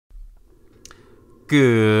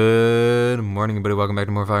Good morning, everybody. Welcome back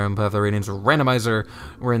to more Fire Emblem Path of Radiance Randomizer.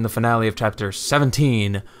 We're in the finale of chapter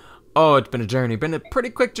 17. Oh, it's been a journey. Been a pretty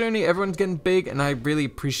quick journey. Everyone's getting big, and I really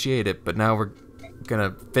appreciate it. But now we're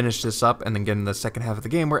gonna finish this up and then get in the second half of the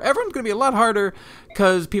game where everyone's gonna be a lot harder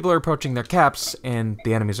because people are approaching their caps and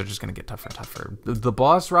the enemies are just gonna get tougher and tougher. The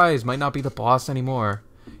boss Rise might not be the boss anymore.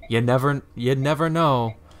 You never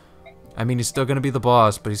know. I mean, he's still gonna be the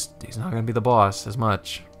boss, but he's not gonna be the boss as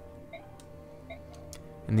much.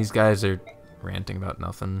 And these guys are ranting about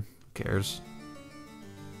nothing. Who cares?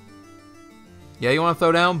 Yeah, you wanna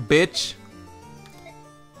throw down, bitch?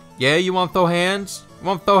 Yeah, you wanna throw hands? You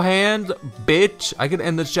wanna throw hands, bitch? I could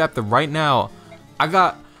end this chapter right now. I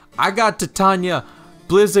got Titania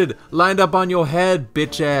Blizzard lined up on your head,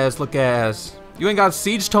 bitch ass, look ass. You ain't got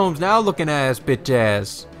siege tomes now, looking ass, bitch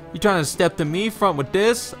ass. You trying to step to me front with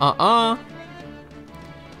this?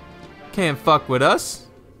 Can't fuck with us.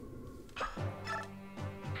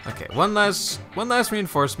 Okay, one last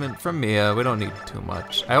reinforcement from Mia. We don't need too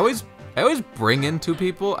much. I always bring in 2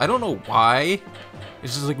 people. I don't know why.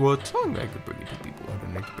 It's just like, well, it's not I could bring in 2 people. I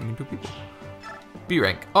didn't like to bring in 2 people. B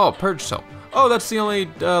rank. Oh, purge soap. Oh, that's the only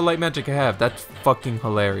light magic I have. That's fucking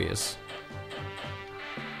hilarious.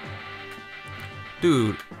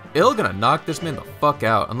 Dude, itl gonna knock this man the fuck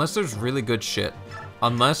out unless there's really good shit.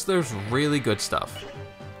 Unless there's really good stuff.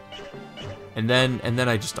 And then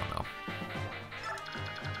I just don't know.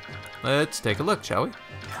 Let's take a look, shall we?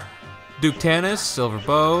 Duke Tanis, Silver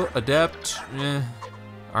Bow, Adept,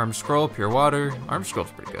 Arm Scroll, Pure Water. Arm Scroll's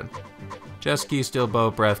pretty good. Chest Key, Steel Bow,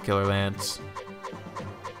 Breath, Killer Lance.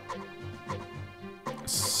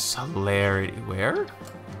 Celerity, where?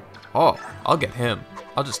 Oh, I'll get him.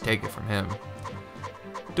 I'll just take it from him.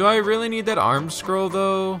 Do I really need that Arm Scroll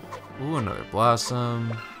though? Ooh, another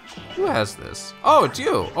Blossom. Who has this? Oh, it's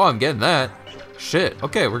you. Oh, I'm getting that. Shit.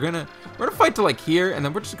 Okay, we're gonna fight to like here, and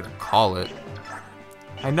then we're just gonna call it.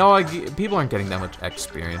 I know people aren't getting that much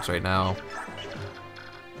experience right now.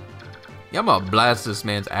 Yeah, I'm gonna blast this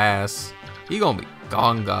man's ass. He gonna be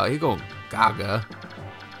gonga. He gonna gaga.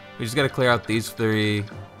 We just gotta clear out these 3.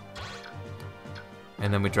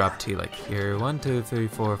 And then we drop T like here. 1, 2, 3,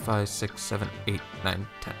 4, 5, 6, 7, 8, 9,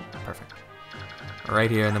 10. Perfect. Right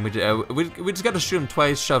here, and then we just gotta shoot him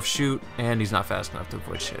twice, shove, shoot, and he's not fast enough to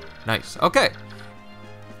avoid shit. Nice. Okay.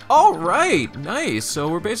 All right, nice. So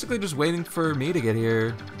we're basically just waiting for me to get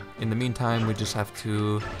here. In the meantime, we just have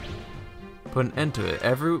to put an end to it.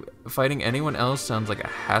 Fighting anyone else sounds like a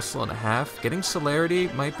hassle and a half. Getting celerity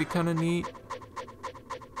might be kind of neat.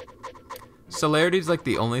 Celerity's like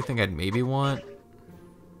the only thing I'd maybe want.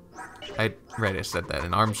 I said that.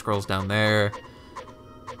 And Arm Scroll's down there.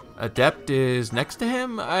 Adept is next to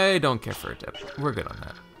him. I don't care for Adept. We're good on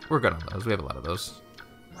that. We're good on those. We have a lot of those.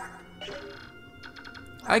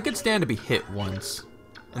 I could stand to be hit once,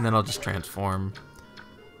 and then I'll just transform.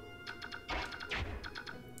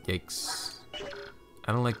 Yikes.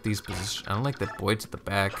 I don't like these positions. I don't like that Boyd's at the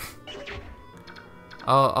back.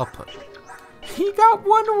 I'll put. He got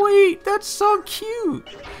 1 weight. That's so cute.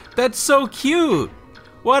 That's so cute.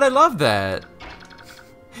 What? I love that.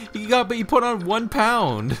 He put on 1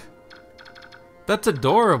 pound. That's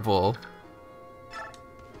adorable.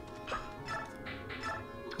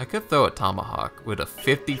 I could throw a tomahawk with a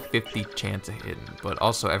 50-50 chance of hitting, but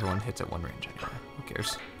also everyone hits at 1 range anyway. Who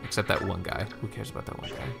cares? Except that one guy. Who cares about that one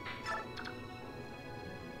guy?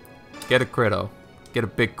 Get a critto. Get a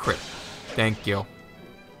big crit. Thank you.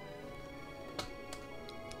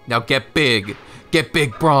 Now get big. Get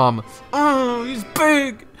big, Braum. Oh, he's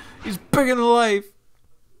big. He's bigger than life.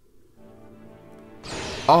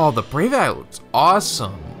 Oh, the Brave Eye looks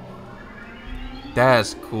awesome.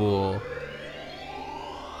 That's cool.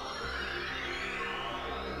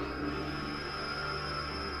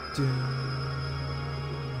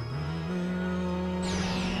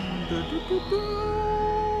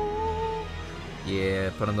 Yeah,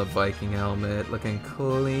 put on the Viking helmet, looking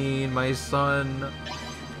clean, my son.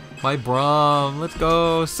 My Braum, let's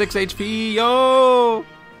go. 6 HP, yo!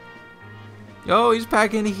 Yo, he's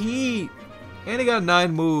packing heat. And he got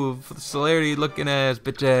 9 move for the celerity looking ass,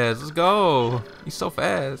 bitch ass. Let's go. He's so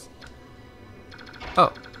fast.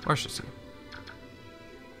 Oh, Marsha's here.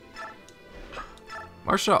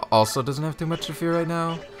 Marsha also doesn't have too much to fear right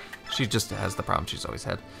now. She just has the problem she's always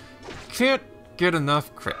had. Can't get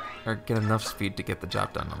enough crit, or get enough speed to get the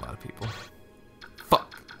job done on a lot of people.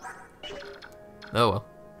 Fuck. Oh well.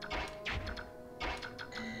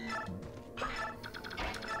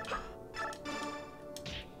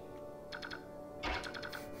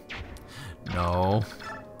 No.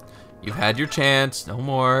 You've had your chance. No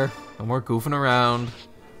more. No more goofing around.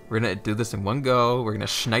 We're gonna do this in one go. We're gonna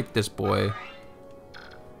snipe this boy.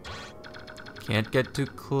 Can't get too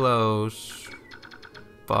close.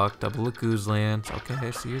 Fuck, double a goose lance. Okay,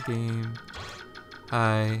 I see your game.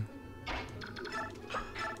 Hi.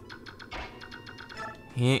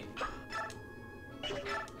 Heh.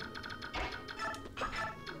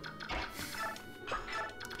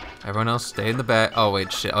 Everyone else stay in the back. Oh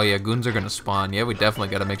wait, shit. Oh yeah, goons are gonna spawn. Yeah, we definitely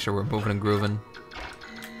gotta make sure we're moving and grooving.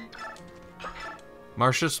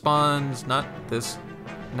 Marsha spawns not this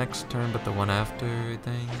next turn, but the one after, I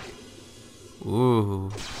think.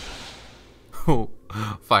 Ooh.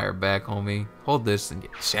 Fire back, homie. Hold this in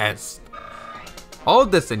your chest.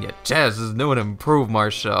 Hold this in your chest. This is new and improved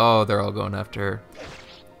Marsha. Oh, they're all going after her.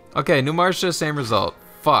 Okay, new Marsha, same result.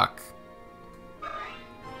 Fuck.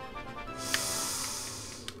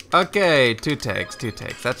 Okay, two takes.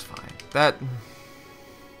 That's fine. That.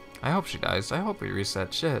 I hope she dies. I hope we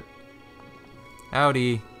reset shit.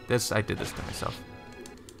 Howdy. I did this to myself.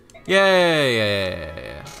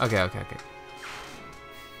 Yeah. Okay.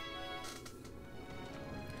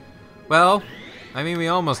 Well, I mean, we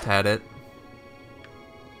almost had it.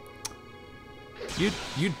 You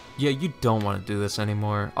don't want to do this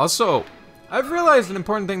anymore. Also, I've realized an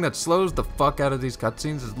important thing that slows the fuck out of these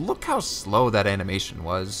cutscenes is look how slow that animation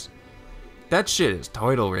was. That shit is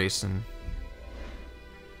total racing.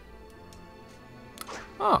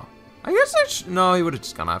 Oh, I guess no, he would have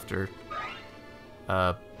just gone after,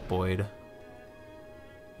 Boyd.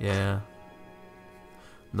 Yeah.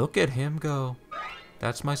 Look at him go.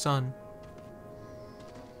 That's my son.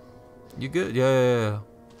 You good? Yeah.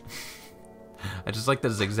 I just like the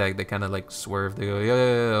zigzag. They kind of like swerve. They go,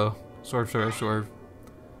 yeah. Swerve.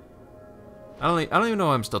 I don't even know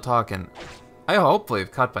why I'm still talking. I hopefully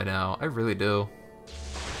have cut by now. I really do.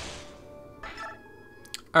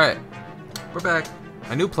 Alright. We're back.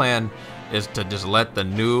 My new plan is to just let the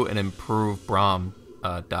new and improved Braum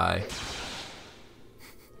die.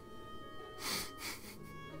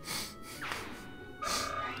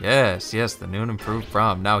 Yes, the new and improved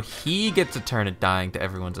Braum. Now he gets a turn at dying to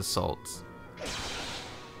everyone's assaults.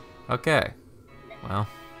 Okay. Well.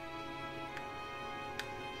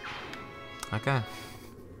 Okay.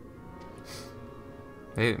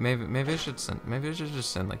 Maybe I should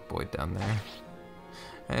just send like Boyd down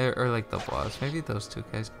there. Or like the boss. Maybe those two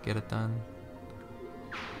guys can get it done.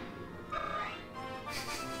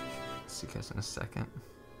 See you guys in a second.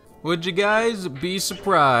 Would you guys be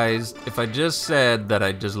surprised if I just said that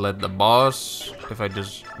I just let the boss, if I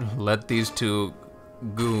just let these two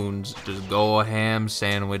goons just go a ham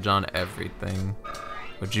sandwich on everything?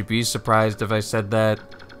 Would you be surprised if I said that?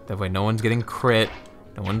 That way no one's getting crit,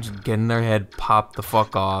 no one's getting their head popped the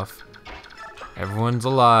fuck off. Everyone's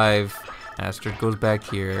alive. Astrid goes back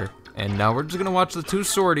here. And now we're just gonna watch the two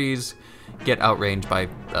sorties get outranged by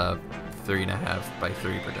 3.5 by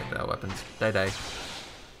 3 projectile weapons. Die.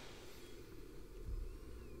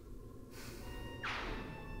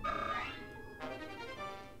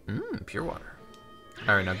 Pure water.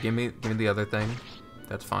 Alright, now give me the other thing.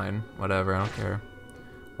 That's fine. Whatever, I don't care.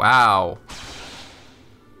 Wow.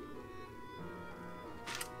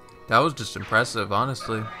 That was just impressive,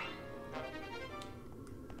 honestly.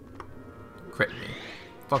 Crit me.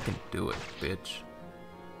 Fucking do it, bitch.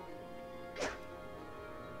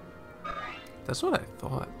 That's what I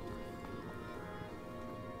thought.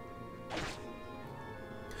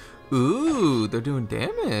 Ooh, they're doing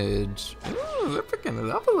damage. Ooh, they're picking it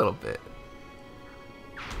up a little bit.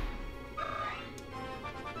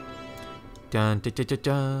 Dun.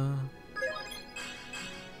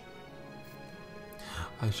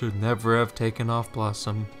 I should never have taken off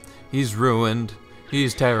Blossom. He's ruined.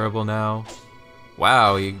 He's terrible now.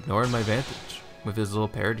 Wow, he ignored my vantage with his little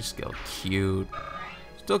parody skill. Cute.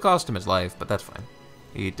 Still cost him his life, but that's fine.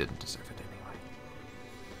 He didn't deserve it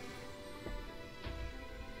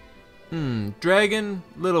anyway. Dragon,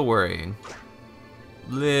 little worrying.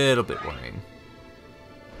 Little bit worrying.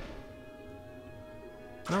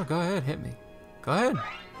 No, go ahead, hit me. Go ahead.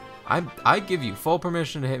 I give you full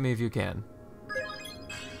permission to hit me if you can.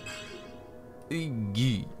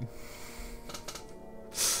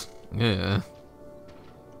 Yeah.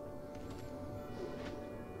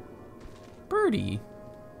 Birdie.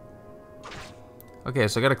 Okay,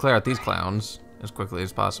 so I gotta clear out these clowns as quickly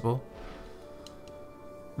as possible.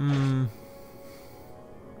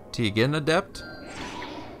 T, get an adept?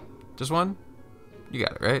 Just one? You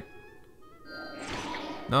got it, right?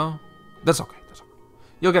 No? That's okay.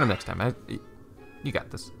 You'll get him next time. You got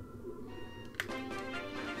this.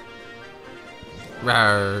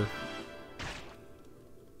 Rawr.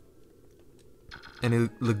 Any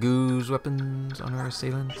Lagoo's weapons on our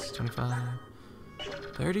assailants? 25.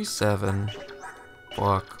 37.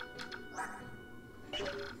 Fuck.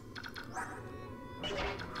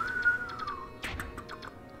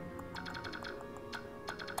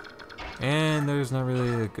 And there's not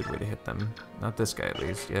really a good way to hit them. Not this guy, at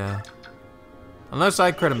least, yeah. Unless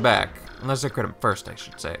I crit him back. Unless I crit him first, I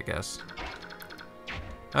should say, I guess.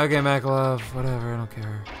 Okay, Makalov, whatever, I don't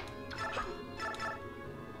care.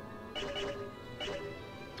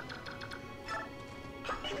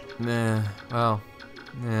 Nah, well,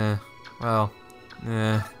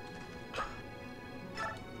 nah.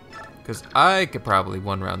 Because I could probably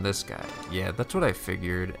one-round this guy. Yeah, that's what I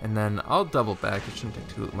figured. And then I'll double back. It shouldn't take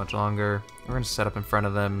too much longer. We're going to set up in front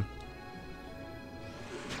of them.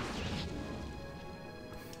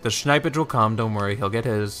 The Sniped will come, don't worry. He'll get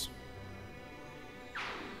his.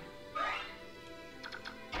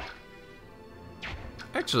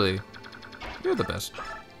 Actually, you're the best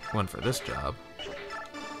one for this job.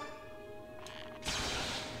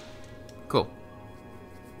 Cool.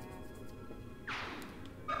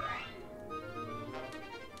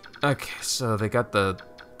 Okay, so they got the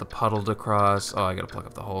puddle to cross. Oh, I gotta plug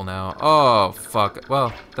up the hole now. Oh, fuck.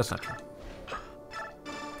 Well, that's not true.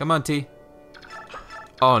 Come on, T.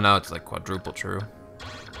 Oh, now it's like quadruple true.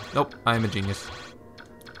 Nope, I'm a genius.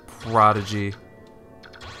 Prodigy.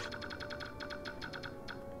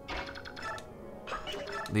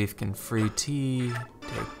 Leaf can free T.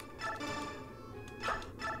 Take.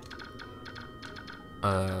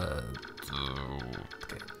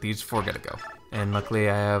 Okay, these four gotta go. And luckily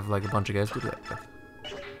I have like a bunch of guys to do that with.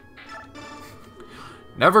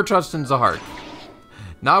 Never trust in Zahart.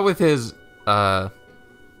 Not with his,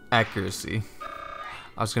 accuracy.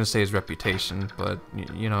 I was gonna say his reputation, but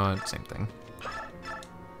you know, same thing.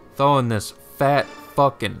 Throwing this fat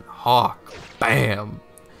fucking hawk. Bam!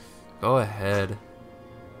 Go ahead.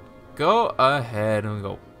 Go ahead and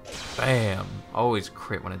go bam. Always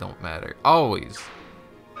crit when it don't matter. Always.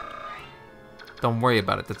 Don't worry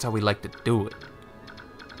about it. That's how we like to do it.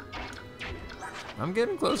 I'm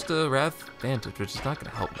getting close to Wrath Vantage, which is not going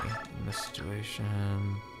to help me in this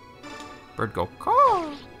situation. Bird go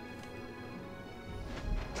caw.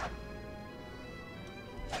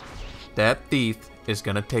 That thief is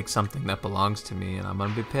going to take something that belongs to me, and I'm going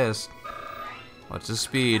to be pissed. What's his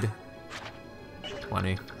speed?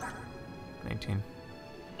 20. 19.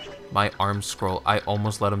 My arm scroll. I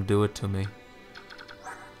almost let him do it to me.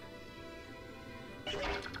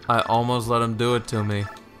 I almost let him do it to me.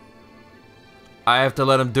 I have to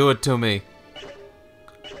let him do it to me.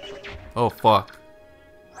 Oh, fuck.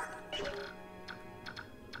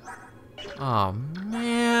 Oh,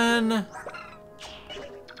 man.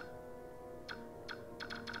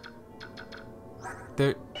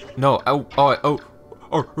 There. No. Oh. Oh.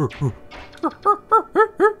 Oh.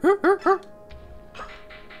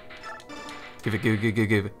 Give it here. Give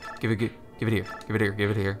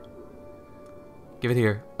it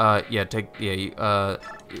here. Yeah,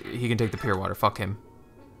 he can take the pure water. Fuck him.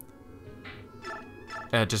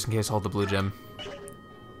 Just in case, hold the blue gem.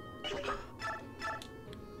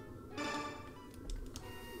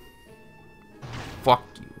 Fuck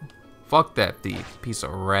you. Fuck that thief, piece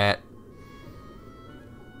of rat.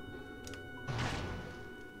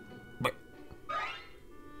 Wait.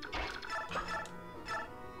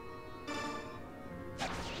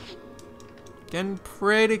 Getting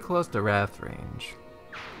pretty close to Wrath range.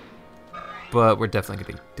 But we're definitely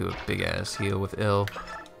gonna do a big ass heal with itll.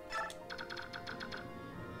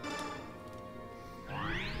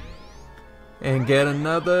 And get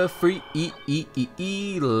another free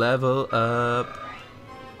level up.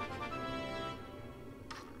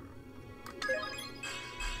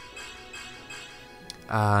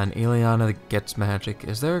 An Ileana that gets magic.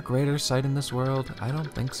 Is there a greater sight in this world? I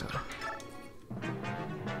don't think so.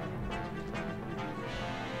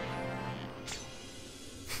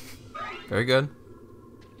 Very good.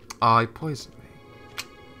 Oh, he poisoned me.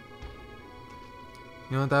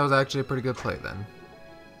 You know what? That was actually a pretty good play then.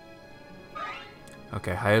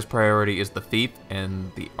 Okay, highest priority is the thief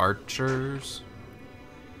and the archers.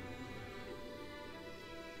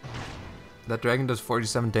 That dragon does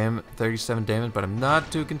 37 damage, but I'm not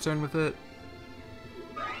too concerned with it.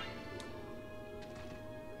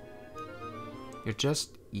 You're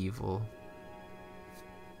just evil.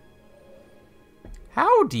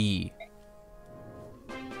 Howdy!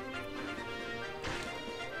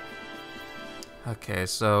 Okay,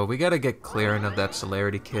 so we gotta get clearing of that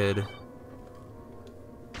Celerity Kid.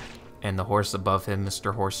 And the horse above him,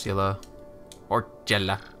 Mr. Horsula.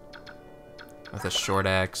 Orgella. With a short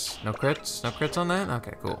axe. No crits? No crits on that?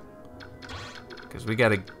 Okay, cool. Because we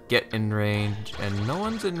gotta get in range, and no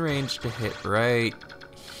one's in range to hit right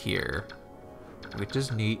here. Which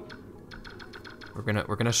is neat. We're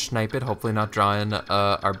gonna snipe it, hopefully not drawing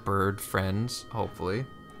our bird friends, hopefully.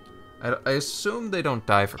 I assume they don't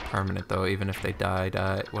die for permanent though, even if they die,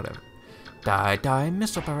 whatever. Die, die,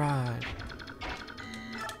 missile barrage.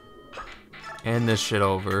 Hand this shit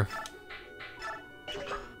over.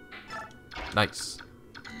 Nice.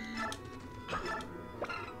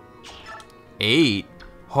 8?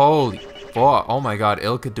 Holy fuck. Oh my god,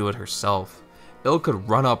 Ill could do it herself. Ill could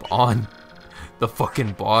run up on the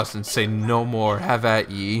fucking boss and say no more. Have at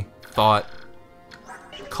ye. Thought.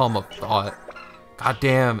 Calm of thought. God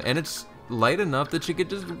damn. And it's light enough that she could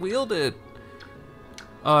just wield it.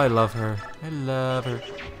 Oh, I love her. I love her.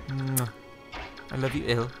 Mwah. I love you,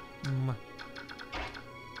 Ill. Mwah.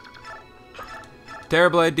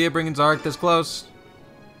 Terrible idea bringing Zark this close.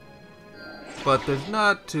 But there's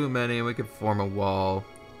not too many, and we can form a wall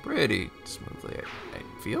pretty smoothly,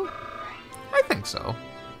 I feel. I think so.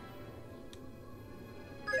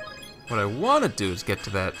 What I want to do is get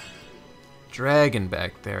to that dragon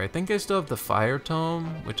back there. I think I still have the fire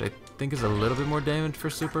tome, which I think is a little bit more damage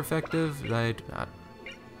for super effective. I do not.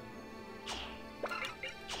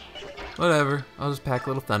 Whatever, I'll just pack a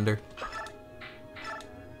little thunder.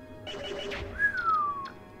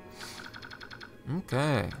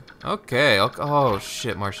 Okay. Okay. Oh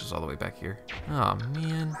shit, Marsha's all the way back here. Oh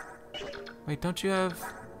man. Wait, don't you have...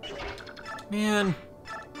 Man.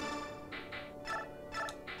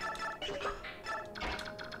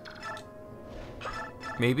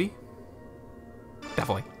 Maybe?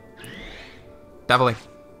 Definitely. Definitely.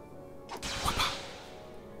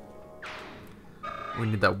 We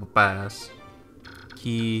need that whoop ass.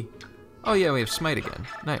 Key. Oh yeah, we have smite again.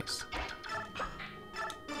 Nice.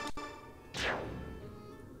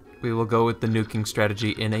 We will go with the nuking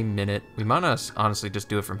strategy in a minute. We might honestly just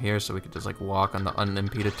do it from here so we could just like walk on the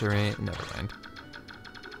unimpeded terrain. Never mind.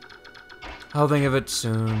 I'll think of it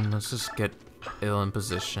soon. Let's just get Ill in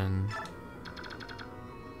position.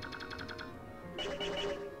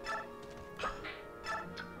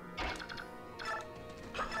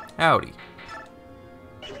 Howdy.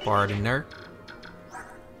 Partner.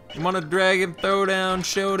 You want a dragon throwdown,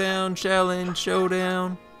 showdown, challenge,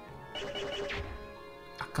 showdown?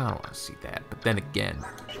 I kinda wanna see that, but then again,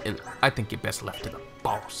 I think you're best left to the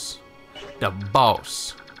boss. The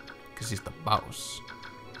boss. Cause he's the boss.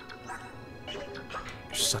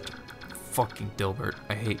 You're such a fucking Dilbert.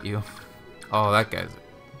 I hate you. Oh, that guy's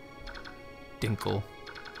a Dinkle.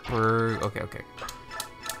 Okay, okay.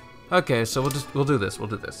 Okay, so we'll do this. We'll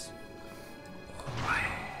do this.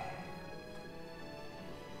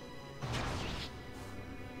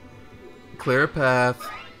 Clear a path.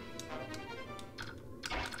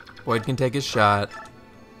 Boyd can take his shot.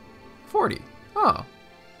 40. Oh.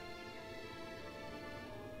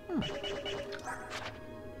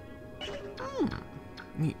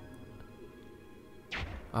 Neat.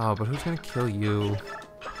 Oh, but who's gonna kill you?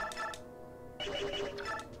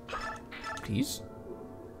 Please?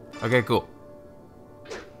 Okay, cool.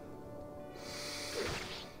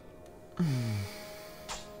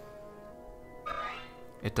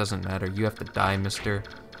 It doesn't matter. You have to die, mister.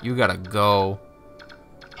 You gotta go.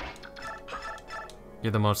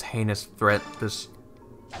 You're the most heinous threat this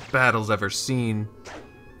battle's ever seen.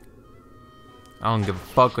 I don't give a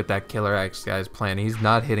fuck what that Killer X guy's plan. He's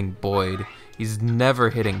not hitting Boyd. He's never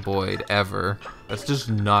hitting Boyd, ever. That's just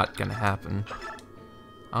not gonna happen.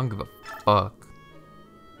 I don't give a fuck.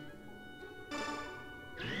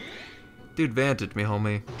 Dude, vantage me,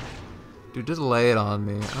 homie. Dude, just lay it on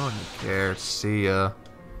me. I don't even care. See ya.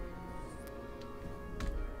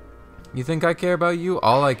 You think I care about you?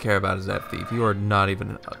 All I care about is that thief. You are not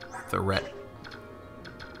even a threat.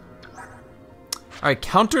 Alright,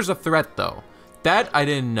 counter's a threat, though. That I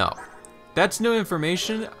didn't know. That's new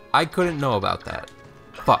information. I couldn't know about that.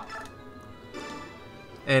 Fuck.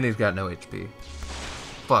 And he's got no HP.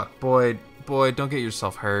 Fuck, Boyd. Boyd, don't get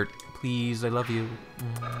yourself hurt. Please, I love you.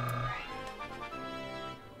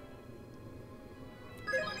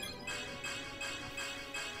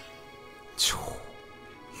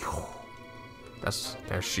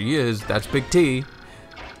 There she is. That's Big T.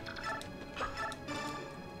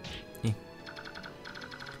 Yeah.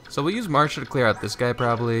 So we'll use Marsha to clear out this guy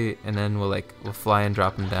probably, and then we'll fly and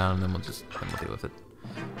drop him down, and then we'll deal with it.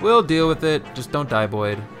 We'll deal with it. Just don't die,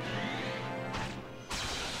 Boyd.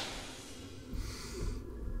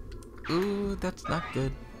 Ooh, that's not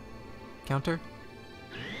good. Counter.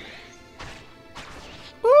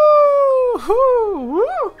 Woo!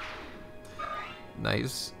 Woo!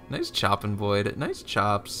 Nice. Nice chopping, Boyd. Nice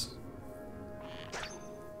chops.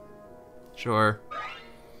 Sure.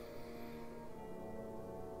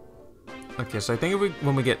 Okay, so I think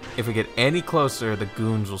if we get any closer, the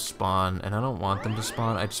goons will spawn, and I don't want them to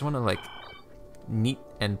spawn. I just want to like neat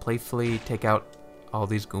and playfully take out all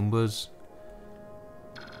these Goombas.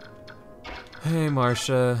 Hey,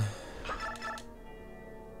 Marsha.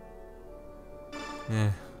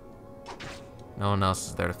 No one else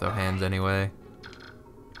is there to throw hands anyway.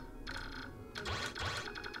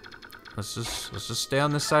 Let's just stay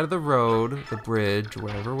on this side of the road, the bridge,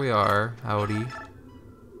 wherever we are. Howdy.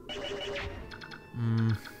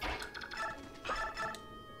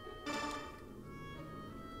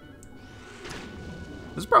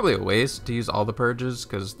 This is probably a waste to use all the purges,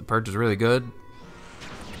 because the purge is really good.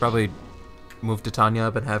 Probably move to Tanya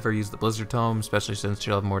up and have her use the Blizzard Tome, especially since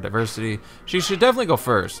she'll have more diversity. She should definitely go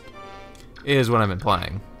first, is what I'm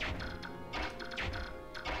implying.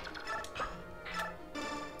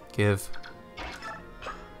 Give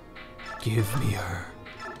me her.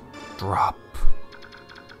 Drop.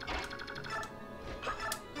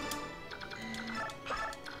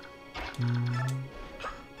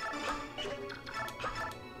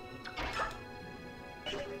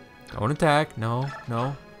 Don't attack. No.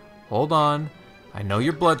 Hold on. I know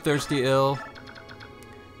you're bloodthirsty, ill.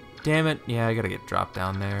 Damn it. Yeah, I gotta get dropped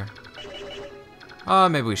down there.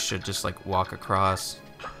 Maybe we should just, like, walk across.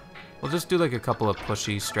 We'll just do, like, a couple of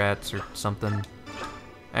pushy strats or something.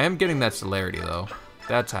 I am getting that celerity, though.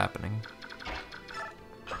 That's happening.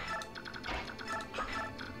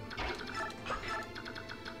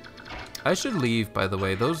 I should leave, by the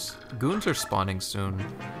way. Those goons are spawning soon.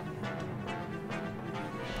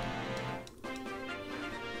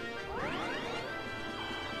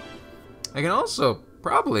 I can also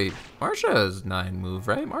probably... Marsha has 9 move,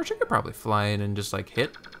 right? Marsha could probably fly in and just, like,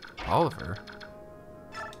 hit all of her.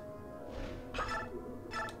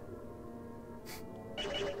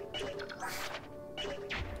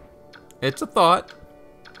 It's a thought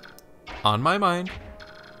on my mind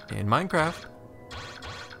in Minecraft.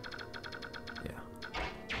 Yeah.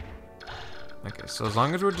 Okay, so as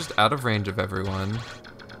long as we're just out of range of everyone,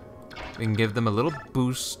 we can give them a little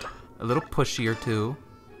boost, a little pushy or two.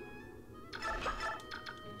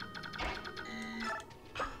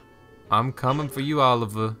 I'm coming for you,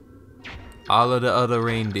 Oliver. All of the other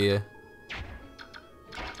reindeer.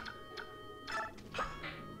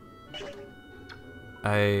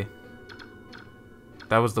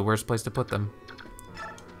 That was the worst place to put them.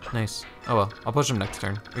 Nice. Oh well, I'll push them next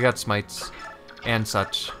turn. We got smites and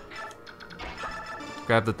such.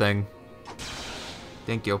 Grab the thing.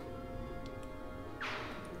 Thank you.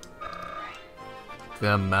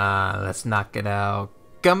 Come on, let's knock it out.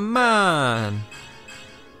 Come on!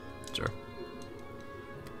 Sure.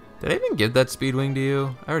 Did I even give that speed wing to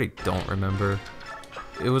you? I already don't remember.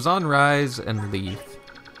 It was on Rise and Leaf.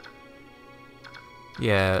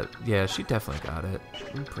 Yeah, she definitely got it.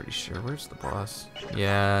 I'm pretty sure. Where's the boss?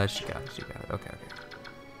 Yeah, she got it. Okay.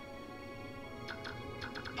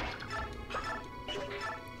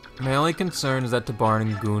 My only concern is that Tabarn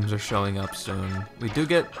and goons are showing up soon. We'll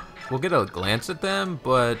get a glance at them,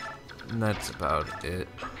 but that's about it.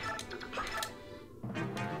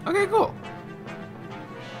 Okay, cool.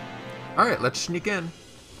 Alright, let's sneak in.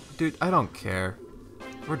 Dude, I don't care.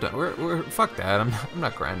 We're done. We're fuck that. I'm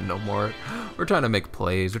not grinding no more. We're trying to make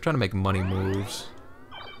plays. We're trying to make money moves.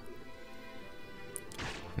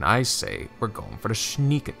 And I say we're going for the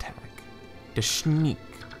sneak attack. The sneak.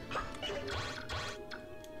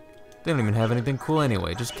 They don't even have anything cool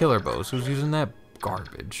anyway. Just killer bows. Who's using that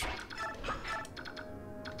garbage?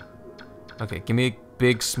 Okay, give me a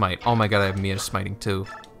big smite. Oh my god, I have Mia smiting too.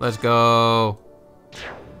 Let's go.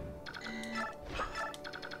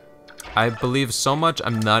 I believe so much,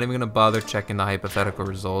 I'm not even gonna bother checking the hypothetical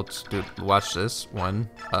results. Dude, watch this one.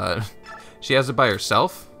 She has it by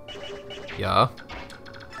herself? Yeah.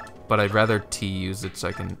 But I'd rather T use it so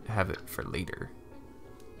I can have it for later.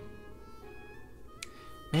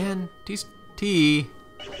 Man, T.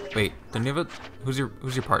 Wait, don't you have a, who's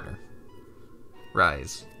your partner?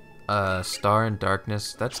 Rise. Star and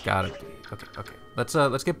Darkness, that's gotta be. Okay.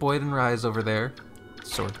 Let's get Boyd and Rise over there.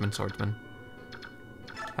 Swordsman.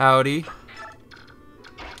 Howdy.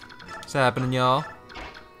 What's happening, y'all?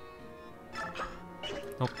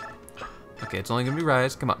 Oh. Okay, it's only gonna be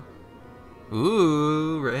Rise. Come on.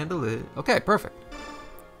 Ooh, handle it. Okay, perfect.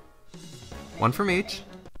 One from each.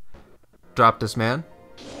 Drop this man.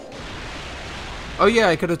 Oh yeah,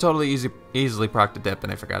 I could have totally easily procced a dip,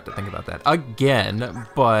 and I forgot to think about that again.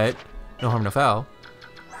 But no harm, no foul.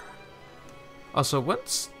 Also,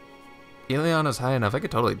 once Ileana's high enough, I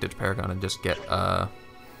could totally ditch Paragon and just get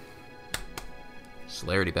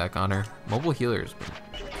celerity back on her. Mobile healers, but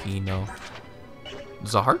Kino.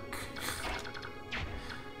 Zark?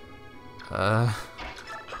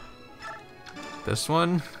 This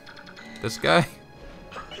one? This guy?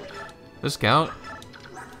 This count?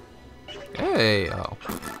 Hey, oh.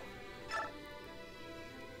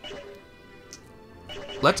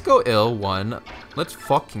 Let's go ill one. Let's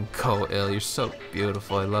fucking go, Ill. You're so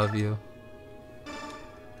beautiful. I love you.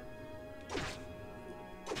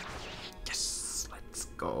 Yes, let's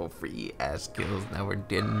go. Free ass kills. Now we're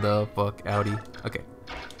getting the fuck outie. Okay,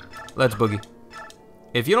 let's boogie.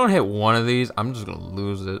 If you don't hit one of these, I'm just gonna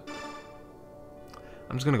lose it.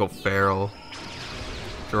 I'm just gonna go feral.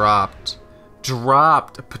 Dropped.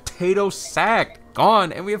 Dropped. A potato sack.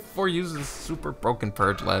 Gone. And we have 4 uses of super broken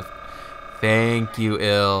purge left. Thank you,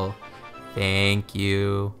 Ill. Thank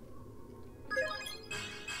you.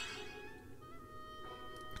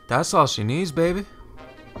 That's all she needs, baby.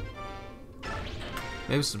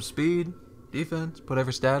 Maybe some speed, defense, put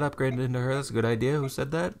every stat upgraded into her. That's a good idea. Who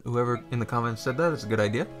said that? Whoever in the comments said that, that's a good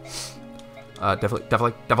idea.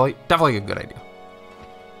 Definitely a good idea.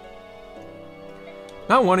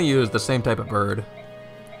 Not one of you is the same type of bird.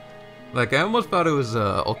 Like, I almost thought it was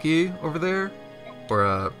Ulki over there.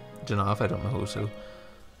 Or Janoff, I don't know who's who.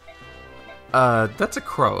 That's a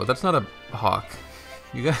crow. That's not a hawk.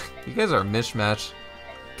 You guys are a mishmash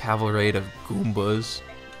cavalry of Goombas.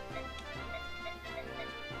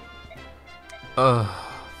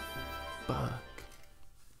 Fuck.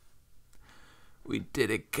 We did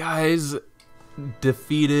it, guys.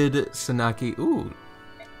 Defeated Sanaki. Ooh.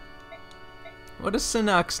 What does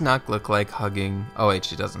Snak look like hugging? Oh wait,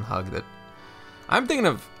 she doesn't hug that. I'm thinking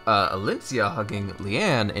of Alicia hugging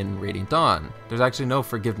Leanne in Radiant Dawn. There's actually no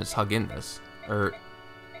forgiveness hug in this. Or,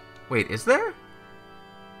 wait, is there?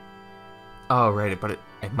 Oh, right, but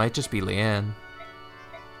it might just be Leanne.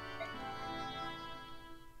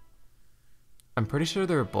 I'm pretty sure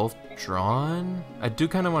they're both drawn. I do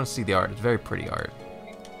kind of want to see the art. It's very pretty art.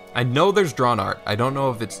 I know there's drawn art. I don't know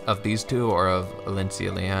if it's of these two or of Alicia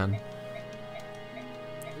Leanne.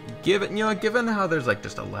 Given how there's like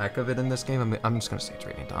just a lack of it in this game, I'm just gonna say it's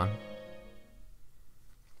Radiant Dawn.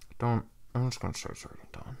 I'm just gonna say it's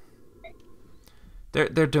Radiant Dawn.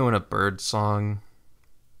 They're doing a bird song.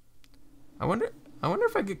 I wonder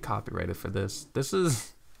if I get copyrighted for this. This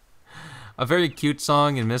is a very cute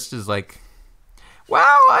song, and Mist is like, "Wow,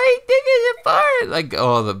 I think it's a bird." Like,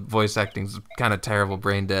 oh, the voice acting's kind of terrible,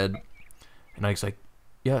 brain dead. And Ike's like,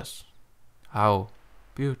 "Yes, how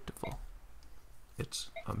beautiful.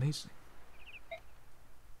 It's amazing."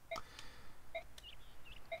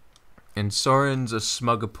 And Soren's a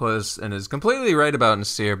smugapus and is completely right about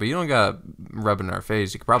Nasir, but you don't gotta rub it in our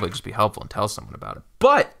face. You could probably just be helpful and tell someone about it.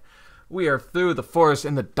 But we are through the forest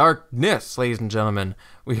in the darkness, ladies and gentlemen.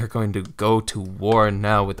 We are going to go to war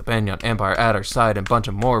now with the Banyan Empire at our side and a bunch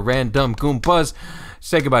of more random Goombas.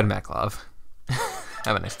 Say goodbye to Maklov.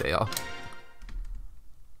 Have a nice day, y'all.